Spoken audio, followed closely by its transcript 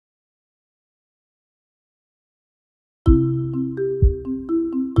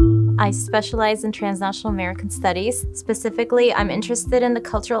I specialize in Transnational American Studies. Specifically, I'm interested in the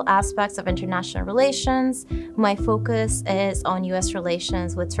cultural aspects of international relations. My focus is on U.S.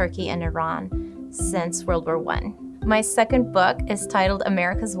 relations with Turkey and Iran since World War I. My second book is titled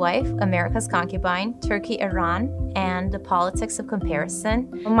America's Wife, America's Concubine, Turkey, Iran, and the Politics of Comparison.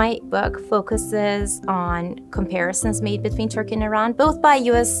 My book focuses on comparisons made between Turkey and Iran, both by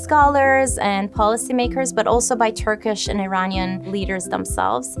U.S. scholars and policymakers, but also by Turkish and Iranian leaders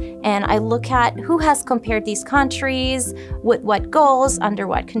themselves. And I look at who has compared these countries, with what goals, under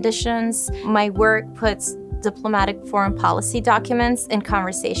what conditions. My work puts diplomatic foreign policy documents in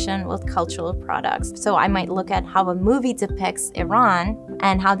conversation with cultural products. So I might look at how a movie depicts Iran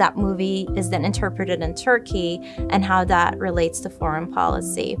and how that movie is then interpreted in Turkey and how that relates to foreign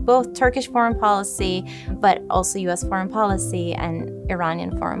policy, both Turkish foreign policy, but also US foreign policy and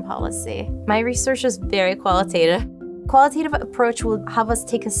Iranian foreign policy. My research is very qualitative. Qualitative approach will have us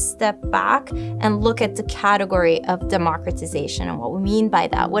take a step back and look at the category of democratization and what we mean by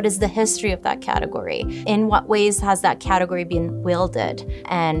that. What is the history of that category? In what ways has that category been wielded?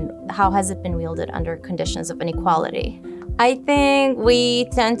 And how has it been wielded under conditions of inequality? I think we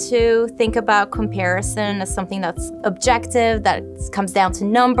tend to think about comparison as something that's objective, that comes down to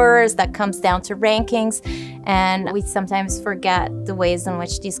numbers, that comes down to rankings, and we sometimes forget the ways in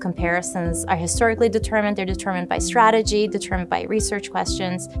which these comparisons are historically determined. They're determined by strategy, determined by research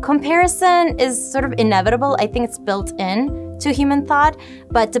questions. Comparison is sort of inevitable. I think it's built in to human thought,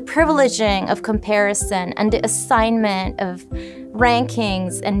 but the privileging of comparison and the assignment of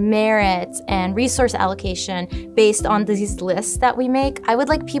rankings and merit and resource allocation based on these lists that we make, I would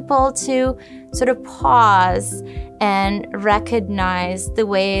like people to sort of pause and recognize the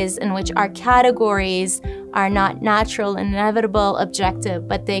ways in which our categories are not natural, inevitable, objective,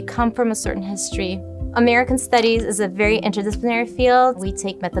 but they come from a certain history. American Studies is a very interdisciplinary field. We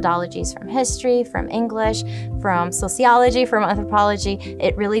take methodologies from history, from English, from sociology, from anthropology.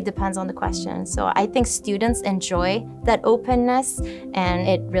 It really depends on the question. So I think students enjoy that openness, and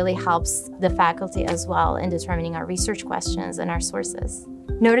it really helps the faculty as well in determining our research questions and our sources.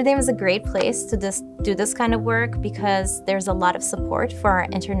 Notre Dame is a great place to do this kind of work because there's a lot of support for our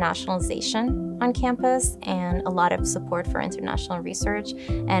internationalization on campus and a lot of support for international research.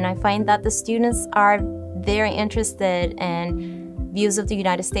 And I find that the students are very interested in views of the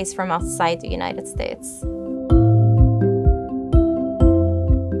United States from outside the United States.